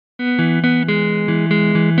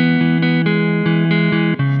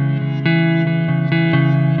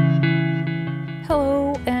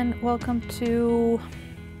to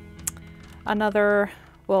another,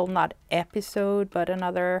 well, not episode, but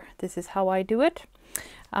another This Is How I Do It.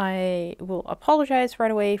 I will apologize right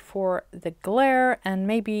away for the glare, and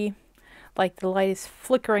maybe like the light is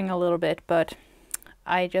flickering a little bit, but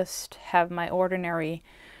I just have my ordinary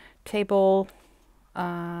table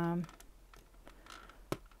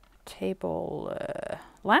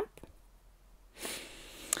lamp.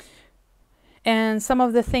 And some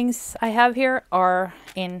of the things I have here are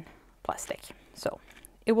in plastic, so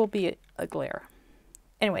it will be a glare.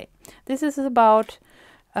 Anyway, this is about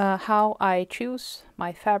how I choose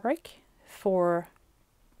my fabric for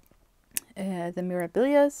the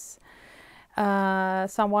Mirabilias.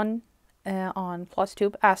 Someone on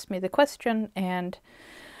PlusTube asked me the question, and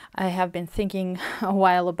I have been thinking a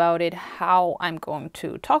while about it, how I'm going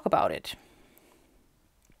to talk about it.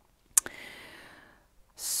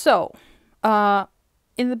 So,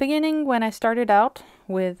 in the beginning, when I started out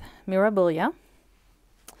with Mirabilia,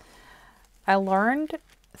 I learned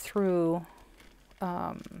through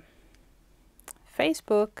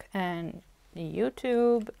Facebook and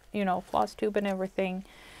YouTube, you know, PlusTube and everything,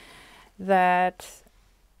 that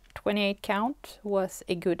 28 count was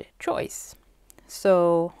a good choice.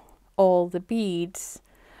 So all the beads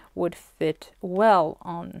would fit well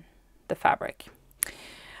on the fabric.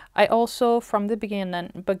 I also, from the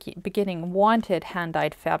beginning, wanted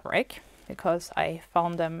hand-dyed fabric because I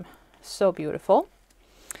found them so beautiful.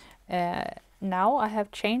 Now I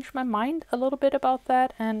have changed my mind a little bit about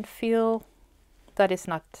that and feel that it's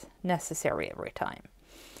not necessary every time.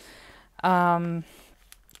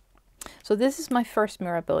 So this is my first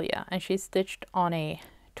Mirabilia, and she's stitched on a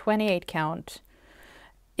 28 count.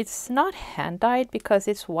 It's not hand-dyed because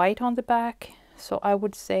it's white on the back, so I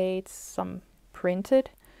would say it's some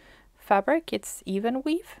printed fabric. It's even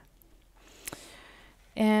weave,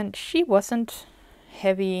 and she wasn't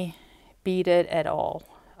heavy beaded at all.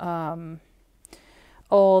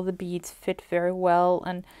 All the beads fit very well,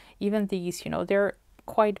 and even these, you know, they're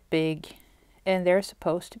quite big, and they're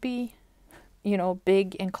supposed to be, you know,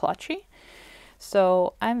 big and clutchy.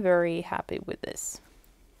 So I'm very happy with this.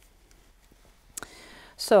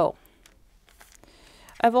 So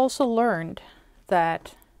I've also learned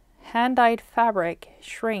that hand-dyed fabric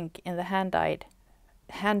shrink in the hand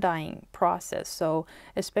dyeing process. So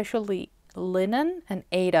especially linen and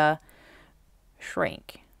Aida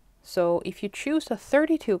shrink. So if you choose a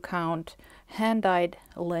 32 count hand-dyed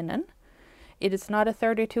linen, it is not a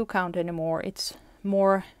 32 count anymore. It's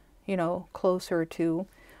more, you know, closer to,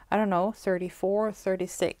 I don't know, 34,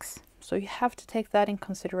 36. So you have to take that in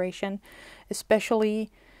consideration,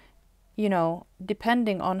 especially, you know,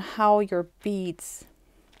 depending on how your beads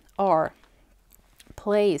are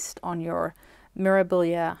placed on your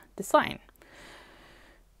Mirabilia design.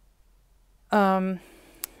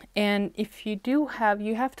 And if you do have,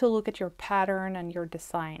 you have to look at your pattern and your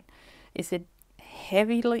design. Is it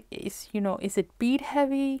heavily, is it bead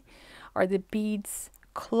heavy? Are the beads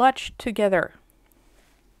clutched together?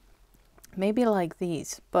 Maybe like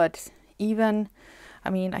these, but even, I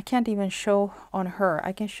mean, I can't even show on her.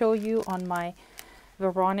 I can show you on my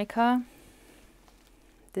Veronica.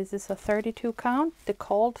 This is a 32 count, the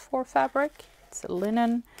called for fabric. It's a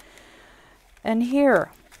linen. And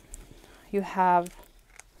here you have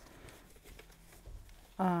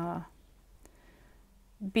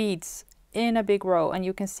beads in a big row, and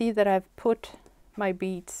you can see that I've put my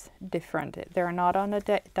beads different. They're not on a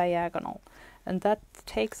diagonal, and that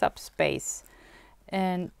takes up space.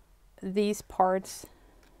 And these parts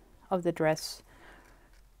of the dress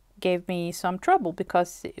gave me some trouble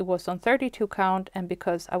because it was on 32 count and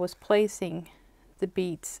because I was placing the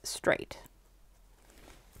beads straight.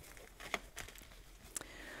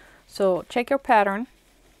 So check your pattern,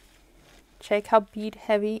 check how bead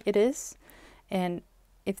heavy it is, and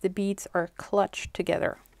if the beads are clutched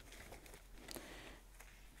together.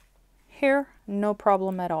 Here, no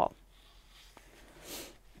problem at all.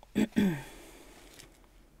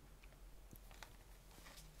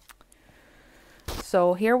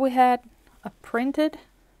 So here we had a printed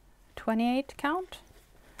 28 count,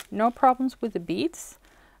 no problems with the beads.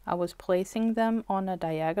 I was placing them on a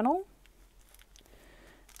diagonal,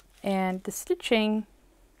 and the stitching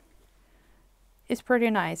is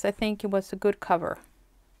pretty nice. I think it was a good cover.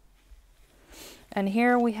 And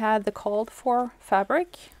here we had the called for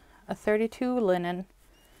fabric, a 32 linen.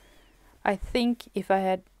 I think if I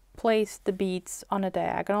had placed the beads on a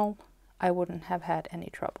diagonal, I wouldn't have had any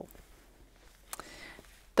trouble.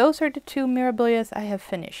 Those are the two Mirabilias I have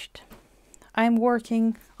finished. I'm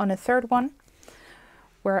working on a third one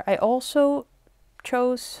where I also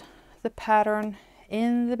chose the pattern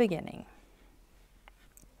in the beginning.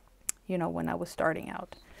 you know, when I was starting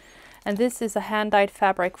out. And this is a hand-dyed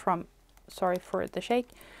fabric from, sorry for the shake,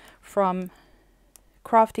 from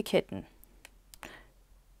Crafty Kitten.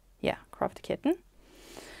 Yeah, Crafty Kitten.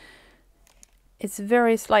 It's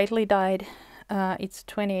very slightly dyed. It's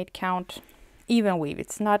 28 count even weave.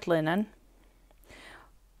 It's not linen.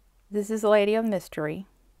 This is Lady of Mystery.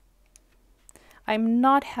 I'm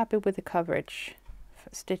not happy with the coverage,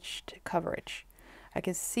 stitched coverage. I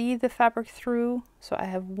can see the fabric through, so I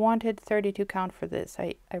have wanted 32 count for this.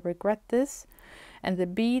 I regret this. And the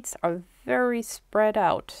beads are very spread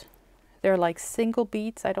out. They're like single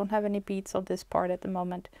beads. I don't have any beads on this part at the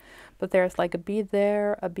moment, but there's like a bead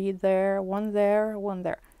there, one there, one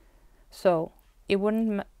there. So it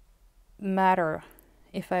wouldn't matter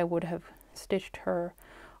if I would have stitched her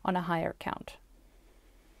on a higher count.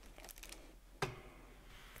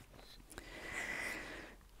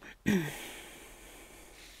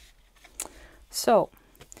 So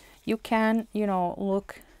you can, you know,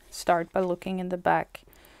 start by looking in the back.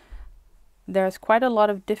 There's quite a lot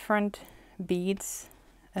of different beads.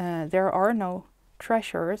 There are no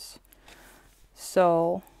treasures,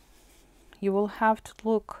 so you will have to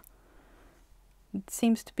look. It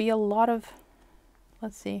seems to be a lot of,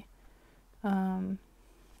 let's see, a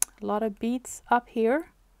lot of beads up here.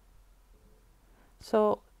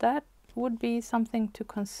 So that would be something to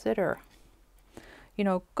consider. You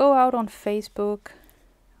know, go out on Facebook,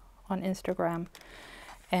 on Instagram,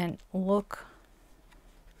 and look.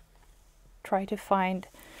 Try to find,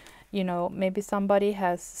 you know, maybe somebody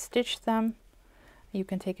has stitched them. You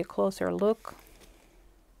can take a closer look.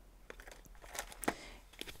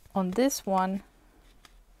 On this one,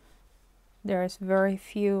 there's very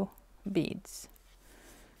few beads.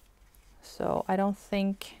 So I don't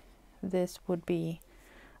think this would be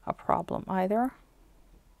a problem either.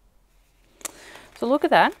 So look at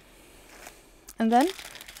that. And then,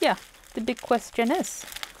 yeah, the big question is,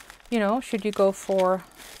 you know, should you go for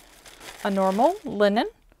a normal linen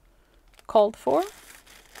called for?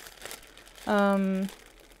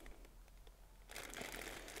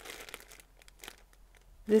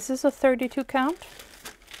 This is a 32 count.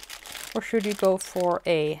 Or should you go for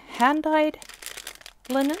a hand-dyed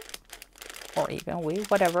linen or even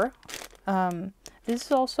weave, whatever? This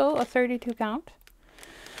is also a 32 count.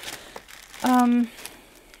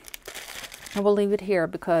 I will leave it here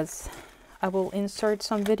because I will insert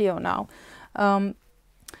some video now.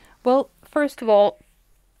 Well, first of all,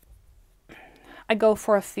 I go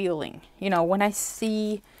for a feeling. You know, when I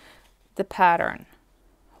see the pattern,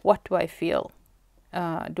 what do I feel?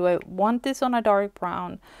 Do I want this on a dark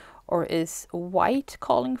brown, or is white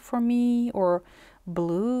calling for me, or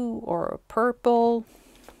blue or purple?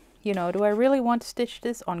 You know, do I really want to stitch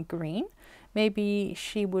this on green? Maybe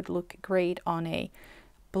she would look great on a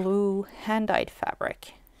blue hand-dyed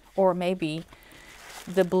fabric, or maybe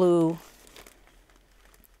the blue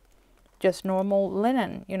just normal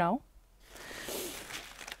linen, you know.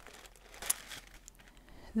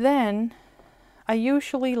 Then I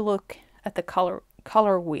usually look at the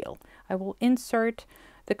color wheel. I will insert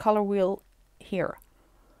the color wheel here.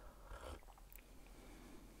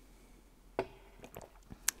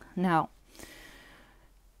 Now,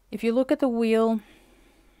 if you look at the wheel,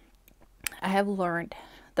 I have learned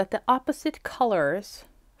that the opposite colors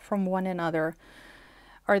from one another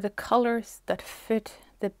are the colors that fit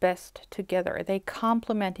the best together. They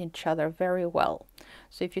complement each other very well.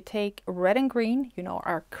 So if you take red and green, you know,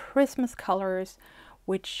 our Christmas colors,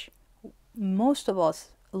 which most of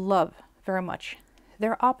us love very much,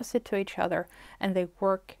 they're opposite to each other and they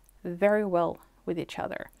work very well with each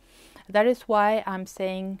other. That is why I'm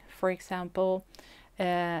saying, for example,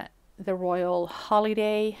 the Royal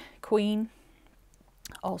Holiday Queen,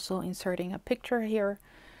 also inserting a picture here,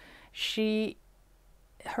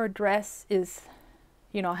 her dress is,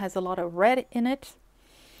 you know, has a lot of red in it,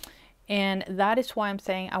 and that is why I'm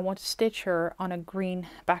saying I want to stitch her on a green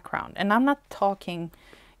background. And I'm not talking,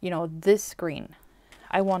 you know, this green.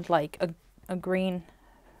 I want like a green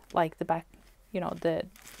like the back, you know,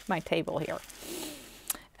 my table here.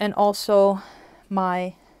 And also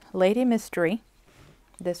my Lady Mystery,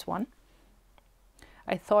 this one,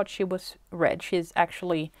 I thought she was red. She's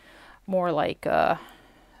actually more like a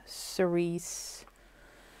cerise,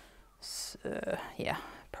 yeah,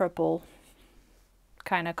 purple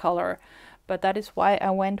kind of color, but that is why I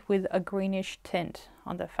went with a greenish tint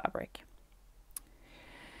on the fabric.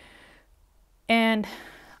 And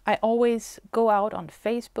I always go out on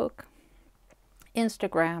Facebook,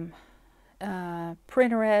 Instagram,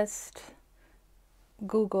 Pinterest,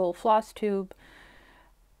 Google, FlossTube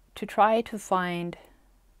to try to find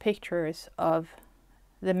pictures of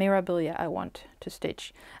the Mirabilia I want to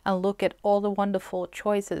stitch and look at all the wonderful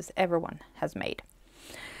choices everyone has made.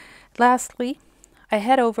 Lastly, I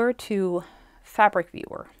head over to Fabric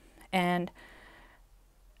Viewer, and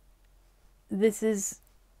this is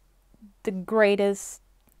the greatest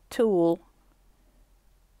tool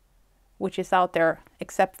which is out there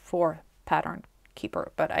except for Pattern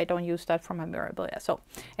Keeper, but I don't use that for my Mirabilia. So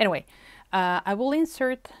anyway, I will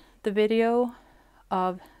insert the video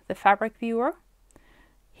of the Fabric Viewer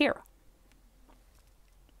here.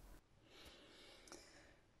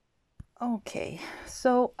 Okay,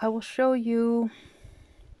 so I will show you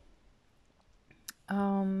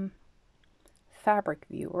Fabric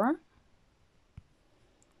Viewer.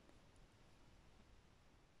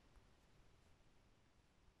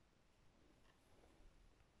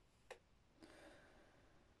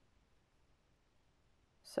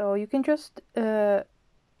 So you can just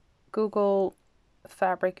Google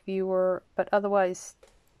Fabric Viewer, but otherwise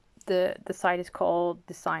the site is called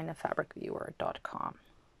designandfabricviewer.com.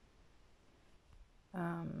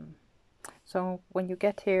 So when you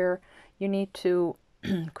get here, you need to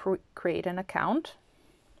create an account,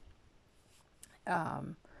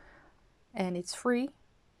 and it's free,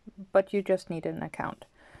 but you just need an account.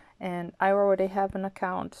 And I already have an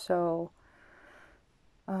account, so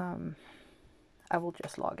I will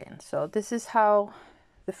just log in. So this is how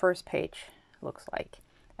the first page looks like.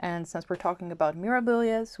 And since we're talking about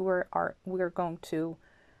Mirabilias,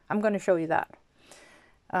 I'm going to show you that.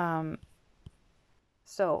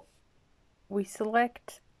 So we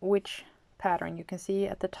select which pattern. You can see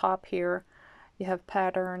at the top here, you have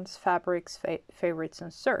patterns, fabrics, favorites,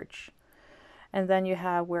 and search. And then you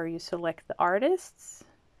have where you select the artists,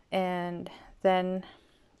 and then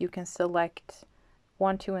you can select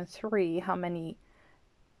 1, 2, and 3, how many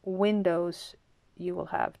windows you will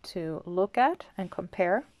have to look at and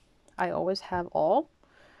compare. I always have all.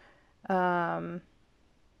 I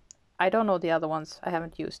don't know the other ones. I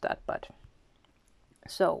haven't used that, but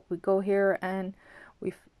so we go here and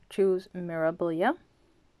we choose Mirabilia.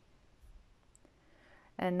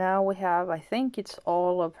 And now we have, I think it's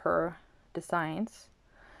all of her designs,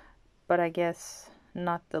 but I guess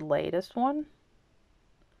not the latest one.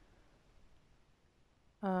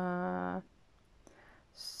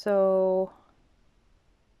 So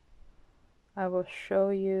I will show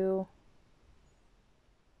you.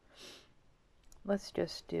 Let's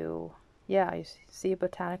just do, yeah, you see a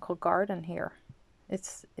botanical garden here.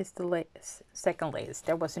 It's the second latest.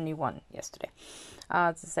 There was a new one yesterday.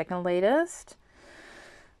 It's the second latest.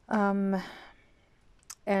 And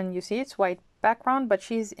you see it's white background, but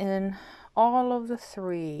she's in all of the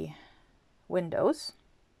 3 windows.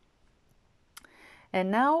 And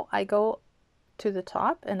now I go to the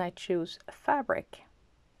top and I choose fabric.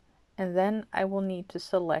 And then I will need to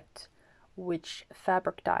select which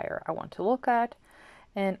fabric dyer I want to look at.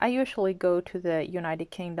 And I usually go to the United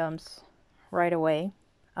Kingdoms right away.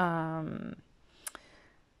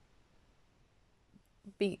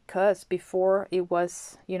 Because before it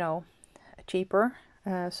was, you know, cheaper.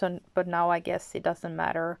 But now I guess it doesn't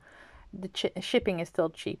matter. The shipping is still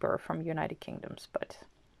cheaper from United Kingdoms, but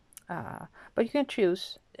you can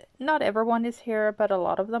choose. Not everyone is here, but a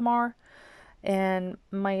lot of them are. And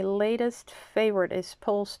my latest favorite is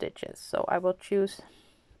pole stitches, so I will choose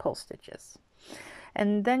pole stitches.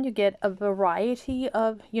 And then you get a variety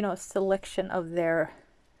of, you know, selection of their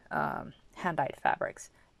hand-dyed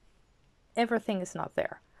fabrics. Everything is not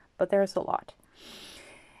there, but there's a lot.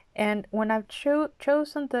 And when I've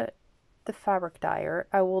chosen the fabric dyer,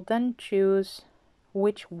 I will then choose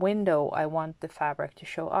which window I want the fabric to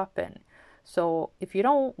show up in. So if you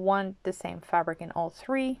don't want the same fabric in all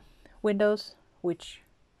 3 windows, which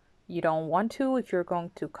you don't want to if you're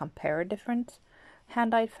going to compare different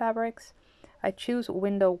hand-dyed fabrics, I choose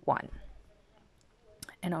window 1.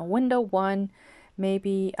 And on window 1,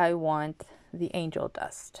 maybe I want the angel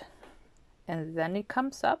dust. And then it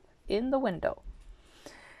comes up in the window.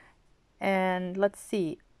 And let's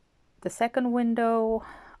see, the second window,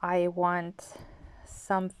 I want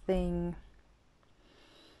something,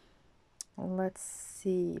 let's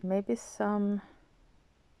see, maybe some,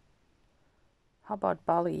 how about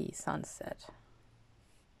Bali sunset?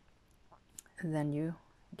 And then you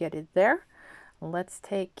get it there. Let's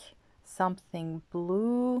take something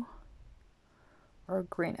blue or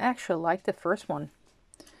green. Actually, I like the first one.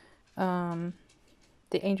 The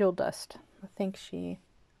angel dust. I think she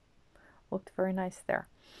looked very nice there.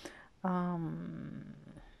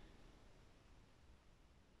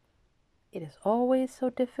 It is always so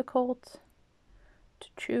difficult to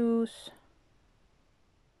choose.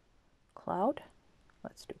 Cloud.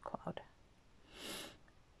 Let's do cloud.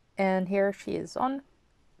 And here she is on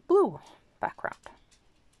blue background.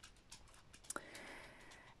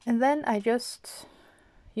 And then I just,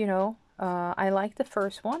 you know, I like the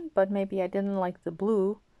first one, but maybe I didn't like the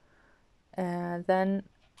blue. And then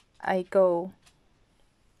I go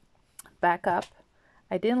back up.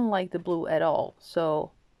 I didn't like the blue at all,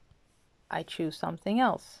 so I choose something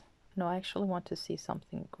else. No, I actually want to see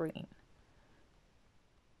something green.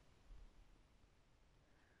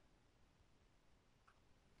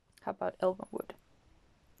 How about elvenwood?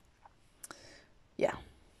 Yeah,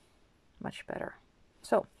 much better.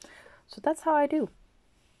 So that's how I do.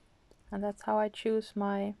 And that's how I choose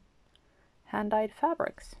my hand-dyed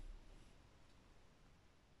fabrics.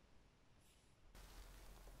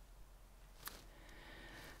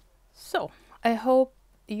 So I hope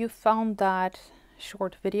you found that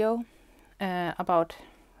short video about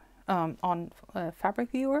on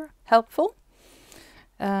Fabric Viewer helpful.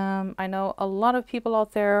 I know a lot of people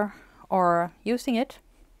out there are using it,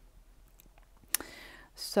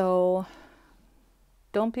 so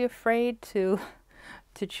don't be afraid to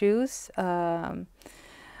choose.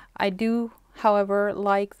 I do, however,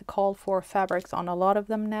 like the call for fabrics on a lot of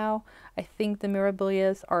them now. I think the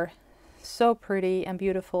Mirabilias are so pretty and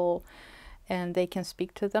beautiful, and they can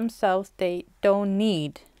speak to themselves. They don't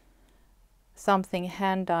need something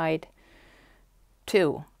hand-dyed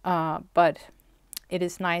too, but it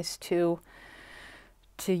is nice to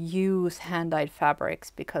use hand-dyed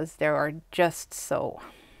fabrics because they are just so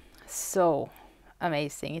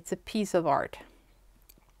amazing. It's a piece of art.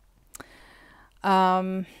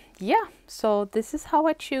 Yeah, so this is how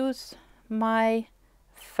I choose my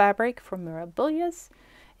fabric for Mirabilias.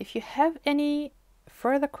 If you have any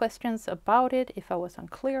further questions about it, if I was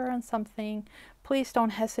unclear on something, please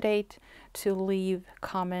don't hesitate to leave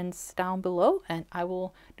comments down below, and I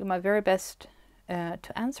will do my very best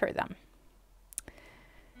to answer them.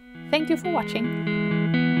 Thank you for watching.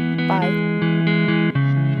 Bye.